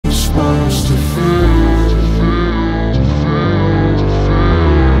supposed to feel?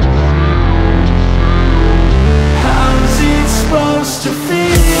 How's it supposed to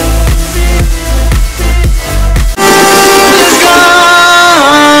feel?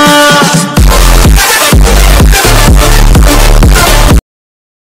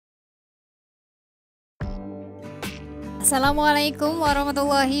 Assalamualaikum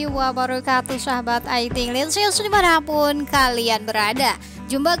warahmatullahi wabarakatuh, sahabat Ayu Tingting dimanapun kalian berada.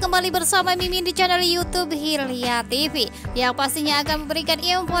 Jumpa kembali bersama Mimin di channel YouTube Hilya TV, yang pastinya akan memberikan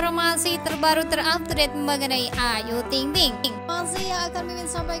informasi terbaru terupdate mengenai Ayu Tingting. Masih yang akan Mimin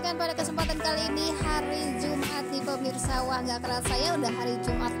sampaikan pada kesempatan kali ini hari Jumat nih pemirsa. Wah, gak kerasa ya udah hari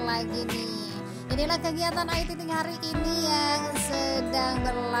Jumat lagi nih. Inilah kegiatan Ayu Tingting hari ini yang sedang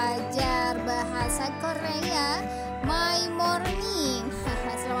belajar bahasa Korea. My morning.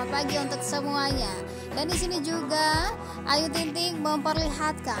 Selamat pagi untuk semuanya. Dan di sini juga Ayu Tingting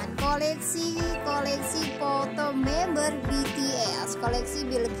memperlihatkan koleksi foto member BTS, koleksi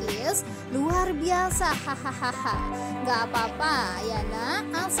Bilkis luar biasa. Hahaha. Gak apa-apa ya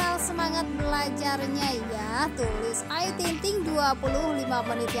nak, asal semangat belajarnya ya. Tulis Ayu Tingting 25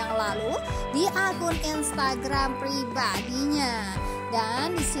 menit yang lalu di akun Instagram pribadinya.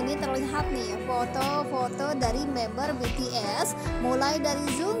 Dan di sini terlihat nih foto-foto dari member BTS, mulai dari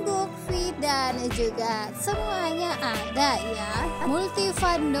Jungkook, V, dan juga semuanya ada ya. Multi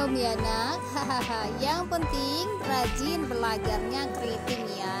fandom ya nak. Hahaha. Yang penting rajin belajarnya keriting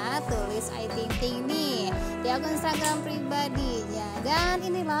ya. Tulis Ayu Tingting nih di akun Instagram pribadinya. Dan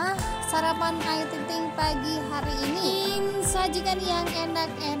inilah sarapan Ayu Tingting pagi hari ini. Sajikan yang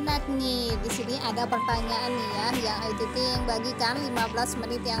enak-enak nih. Di sini ada pertanyaan nih ya yang Ayu Tingting bagikan 15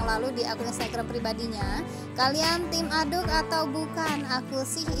 menit yang lalu di akun Instagram pribadinya. Kalian tim aduk atau bukan? Aku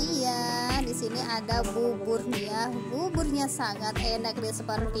sih iya. Di sini ada bubur nih ya. Buburnya sangat enak deh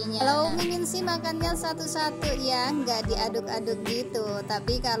sepertinya. Kalau Mimin sih makannya satu-satu ya, nggak diaduk-aduk gitu.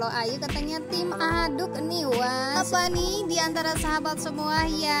 Tapi kalau Ayu katanya tim aduk nih. Wah, apa nih di antara sahabat semua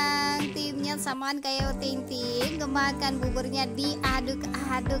yang timnya samaan kayak Tingting, makan buburnya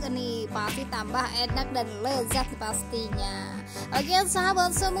diaduk-aduk nih, pasti tambah enak dan lezat pastinya. Oke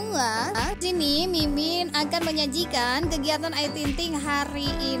sahabat semua, sini Mimin akan menyajikan kegiatan Ayu Tingting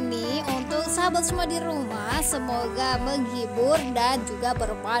hari ini untuk sahabat semua di rumah. Semoga menghibur dan juga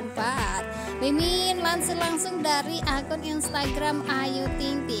bermanfaat. Mimin lansir langsung dari akun Instagram Ayu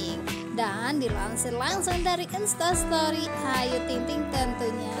Tingting dan dilansir langsung dari Instastory Ayu Tingting,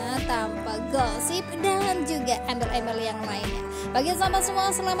 tentunya tanpa gosip dan juga embel-embel yang lainnya. Bagi sahabat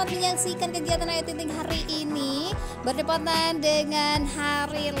semua, selamat menyaksikan kegiatan Ayu Tingting hari ini bertepatan dengan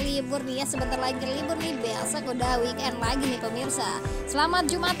hari libur nih ya. Sebentar lagi libur nih, besok udah weekend lagi nih pemirsa.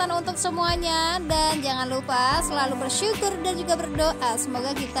 Selamat Jumatan untuk semuanya, dan jangan lupa selalu bersyukur dan juga berdoa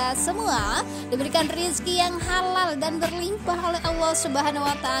semoga kita semua diberikan rezeki yang halal dan berlimpah oleh Allah Subhanahu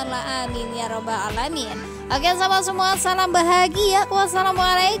wa taala. Amin ya robbal alamin. Oke sahabat semua, salam bahagia.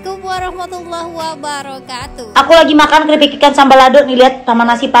 Wassalamualaikum warahmatullahi wabarakatuh. Aku lagi makan keripik ikan sambal lado nih, lihat sama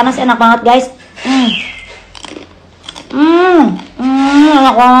nasi panas, enak banget guys.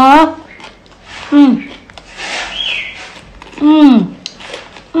 Enak banget.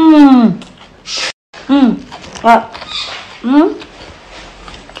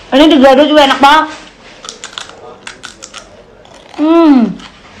 Ini digado juga enak banget.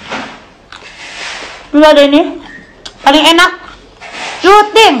 Ini ada ini paling enak,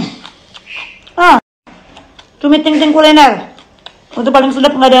 Tingting. Cumi Tingting kuliner. Untuk paling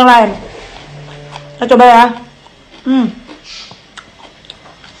sedap, nggak ada yang lain. Kita coba ya.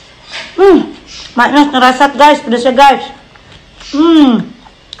 Maknya ngerasat guys, pedasnya guys.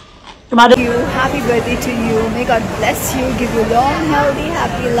 Cuma ada. Happy birthday to you. May God bless you, give you long, healthy,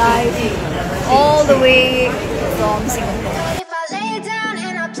 happy life, all the way from Singapore. If I lay down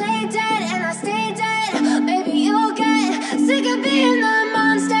and I play dead and I stay dead, maybe you'll get sick of being the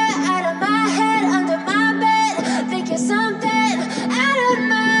monster out of my head, under my bed. Think you're something out of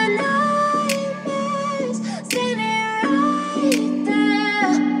my nightmares, standing right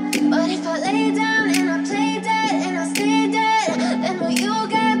there. But if I lay down and I play dead and I stay dead, then will you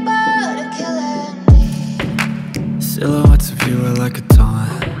get bored of killing me? Silhouettes of you are like a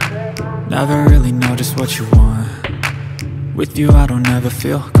taunt. Never really know just what you want. With you I don't ever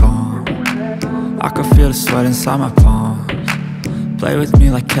feel calm. I can feel the sweat inside my palms. Play with me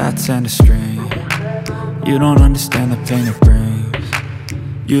like cats and a string. You don't understand the pain it brings.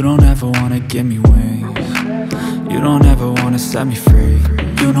 You don't ever wanna give me wings. You don't ever wanna set me free.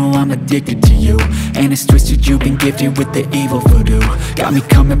 You know I'm addicted to you, and it's twisted, you've been gifted with the evil voodoo. Got me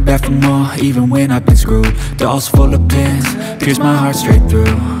coming back for more, even when I've been screwed. Dolls full of pins, pierce my heart straight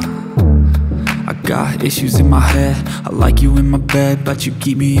through. Got issues in my head, I like you in my bed, but you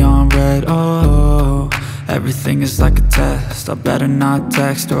keep me on red. Oh, everything is like a test, I better not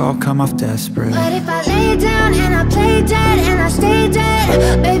text or I'll come off desperate. But if I lay down and I play dead and I stay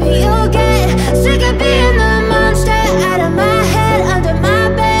dead, baby you'll get sick of being the monster out of my head, under my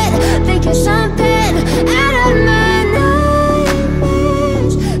bed. Think you're something out of my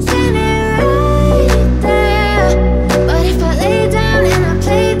nightmares, standing right there. But if I lay down and I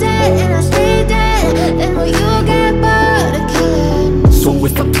play dead and I stay dead, then will you get bored of killing? So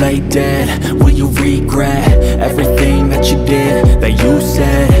if I play dead, will you regret everything that you did, that you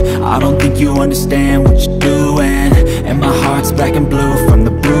said? I don't think you understand what you're doing, and my heart's black and blue from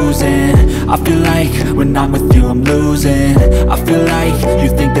the bruising. I feel like when I'm with you I'm losing. I feel like you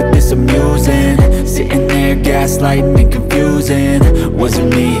think that this amusing, sitting there gaslighting and confusing. Was it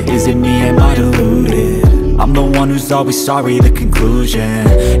me? Is it me? Am I deluded? I'm the one who's always sorry, the conclusion,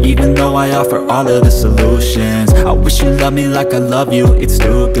 even though I offer all of the solutions. I wish you loved me like I love you, it's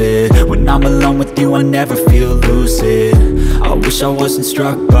stupid. When I'm alone with you I never feel lucid. I wish I wasn't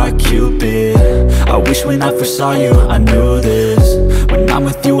struck by Cupid. I wish when I first saw you I knew this. When I'm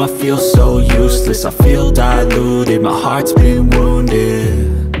with you I feel so useless, I feel diluted, my heart's been wounded.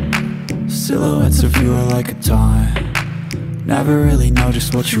 Silhouettes of you are like a taunt, never really know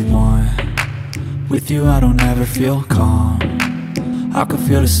just what you want. With you I don't ever feel calm, I can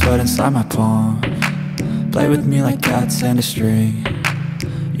feel the sweat inside my palms. Play with me like cats and a string,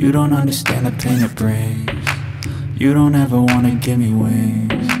 you don't understand the pain it brings. You don't ever wanna give me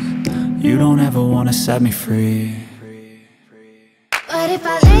wings, you don't ever wanna set me free. But if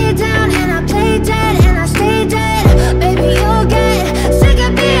I lay down and I play dead and I stay dead, baby you'll get sick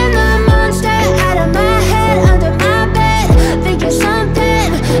of being the monster out of my head, under my bed. Think you're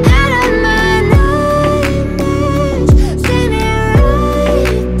something out of my nightmares, standing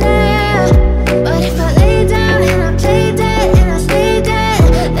right there. But if I lay down and I play dead and I stay dead,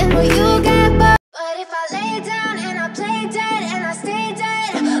 then will you get bored? But if I lay down and I play dead and I stay dead,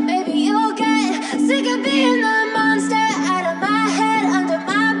 baby you'll get sick of being the monster out of my head, under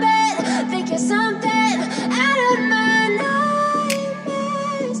my bed. Think you're something out of my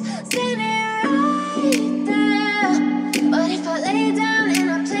nightmares, standing right there. But if I lay down and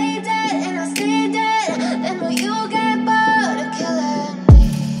I play dead and I stay dead, then will you get bored of killing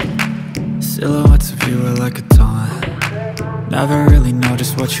me? Silhouettes of you are like a taunt, never really know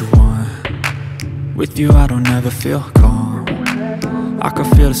just what you want. With you I don't ever feel calm, I can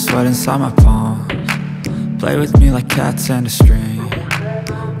feel the sweat inside my palms. Play with me like cats and a string,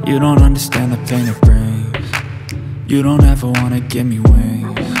 you don't understand the pain it brings. You don't ever wanna give me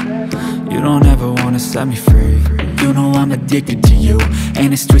wings, you don't ever wanna set me free. You know I'm addicted to you,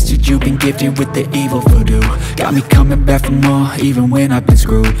 and it's twisted, you've been gifted with the evil voodoo. Got me coming back for more, even when I've been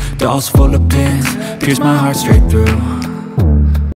screwed. Dolls full of pins, pierce my heart straight through.